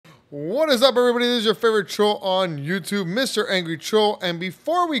What is up, everybody? This is your favorite troll on YouTube, Mr. Angry Troll. And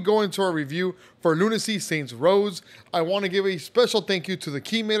before we go into our review for Lunacy Saint Rhodes, I want to give a special thank you to the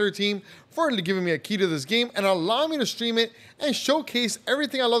Keymaker team for giving me a key to this game and allowing me to stream it and showcase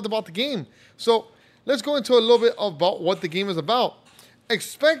everything I loved about the game. So let's go into a little bit about what the game is about.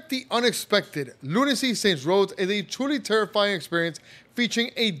 Expect the unexpected. Lunacy Saint Rhodes is a truly terrifying experience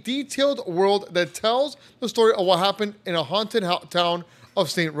featuring a detailed world that tells the story of what happened in a haunted town of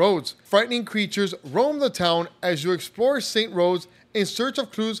Saint Rhodes. Frightening creatures roam the town as you explore Saint Rhodes in search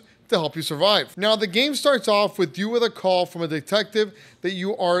of clues to help you survive. Now, the game starts off with you with a call from a detective that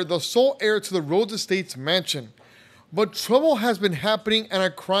you are the sole heir to the Rhodes Estate's mansion. But trouble has been happening and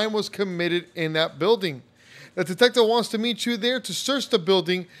a crime was committed in that building. The detective wants to meet you there to search the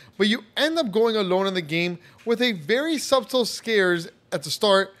building, but you end up going alone in the game with a very subtle scares at the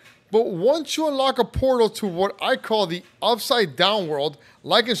start. But once you unlock a portal to what I call the upside down world,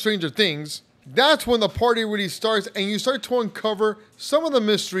 like in Stranger Things, that's when the party really starts and you start to uncover some of the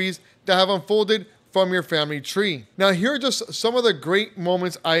mysteries that have unfolded from your family tree. Now, here are just some of the great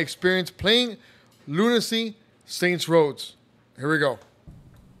moments I experienced playing Lunacy Saint Rhodes. Here we go.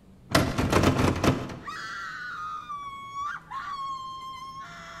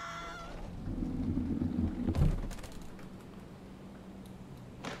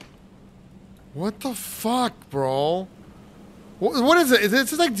 What the fuck, bro? What is it? Is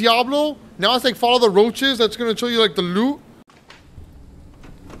this like Diablo? Now it's like follow the roaches that's gonna show you like the loot?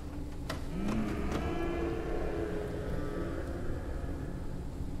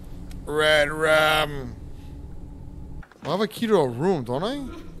 Red Ram. I have a key to a room, don't I?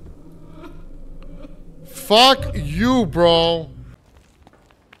 Fuck you, bro.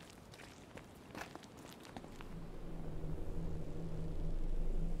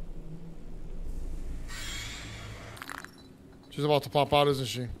 She's about to pop out, isn't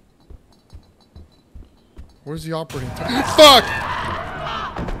she? Where's the operating time? Fuck!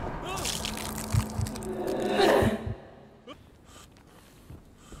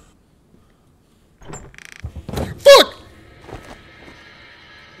 Fuck!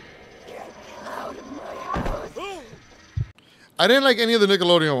 I didn't like any of the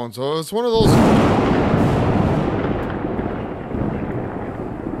Nickelodeon ones, so it's one of those.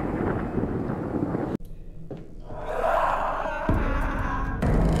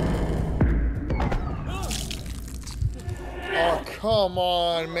 Come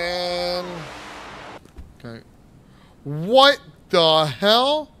on, man. Okay. What the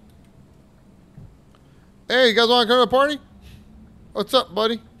hell? Hey, you guys want to come to the party? What's up,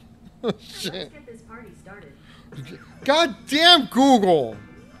 buddy? Oh, shit. Let's get this party started. God damn Google.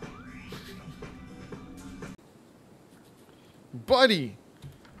 Buddy.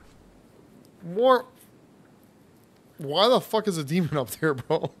 More. Why the fuck is a demon up there,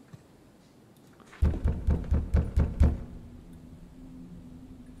 bro?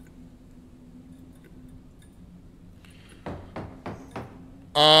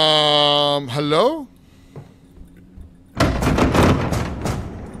 Hello?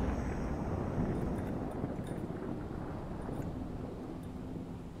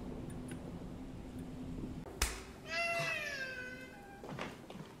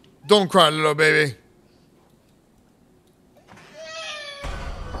 Don't cry, little baby.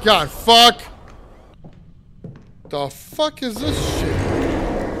 God, fuck. The fuck is this shit?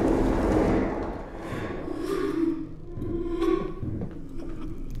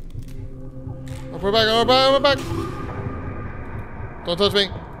 We're back, we're back, we're back. Don't touch me.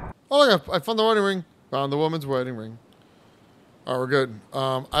 Oh, look, I found the wedding ring. Found the woman's wedding ring. All right, we're good.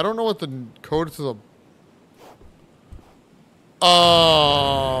 I don't know what the code to the...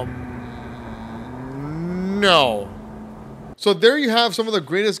 No. So there you have some of the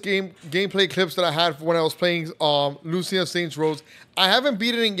greatest gameplay clips that I had when I was playing Lunacy Saint Rhodes. I haven't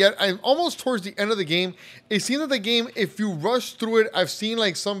beaten it yet. I'm almost towards the end of the game. It seems that the game, if you rush through it, I've seen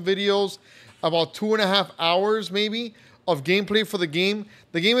like some videos about 2.5 hours maybe of gameplay for the game.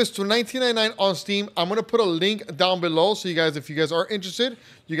 The game is $19.99 on Steam. I'm gonna put a link down below so you guys, if you guys are interested,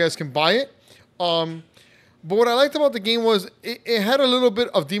 you guys can buy it. But what I liked about the game was it had a little bit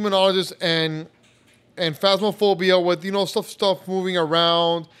of demonologist and phasmophobia with, you know, stuff moving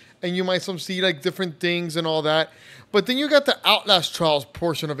around, and you might see like different things and all that. But then you got the Outlast Trials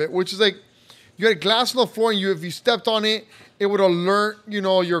portion of it, which is like you had glass on the floor, and if you stepped on it, it would alert, you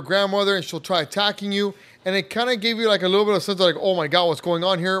know, your grandmother, and she'll try attacking you. And it kind of gave you like a little bit of sense of like, oh my God, what's going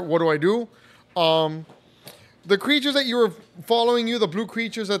on here? What do I do? The creatures that you were following you, the blue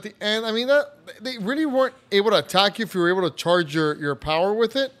creatures at the end, I mean, they really weren't able to attack you if you were able to charge your power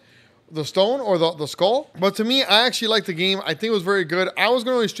with it. the stone or the skull. But to me, I actually like the game. I think it was very good. I was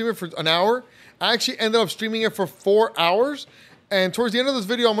going to only stream it for an hour. I actually ended up streaming it for 4 hours. And towards the end of this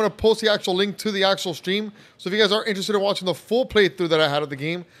video, I'm going to post the actual link to the actual stream. So if you guys are interested in watching the full playthrough that I had of the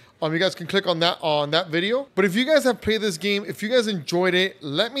game, you guys can click on that video. But if you guys have played this game, if you guys enjoyed it,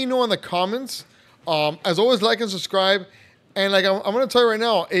 let me know in the comments. As always, like and subscribe. And like I'm going to tell you right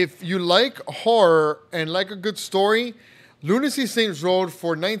now, if you like horror and like a good story, Lunacy Saint Rhodes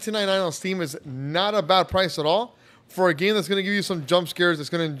for $19.99 on Steam is not a bad price at all for a game that's going to give you some jump scares.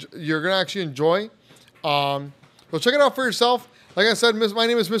 You're going to actually enjoy. So check it out for yourself. Like I said, my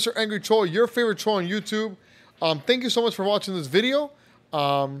name is Mr. Angry Troll, your favorite troll on YouTube. Thank you so much for watching this video.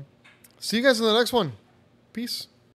 See you guys in the next one. Peace.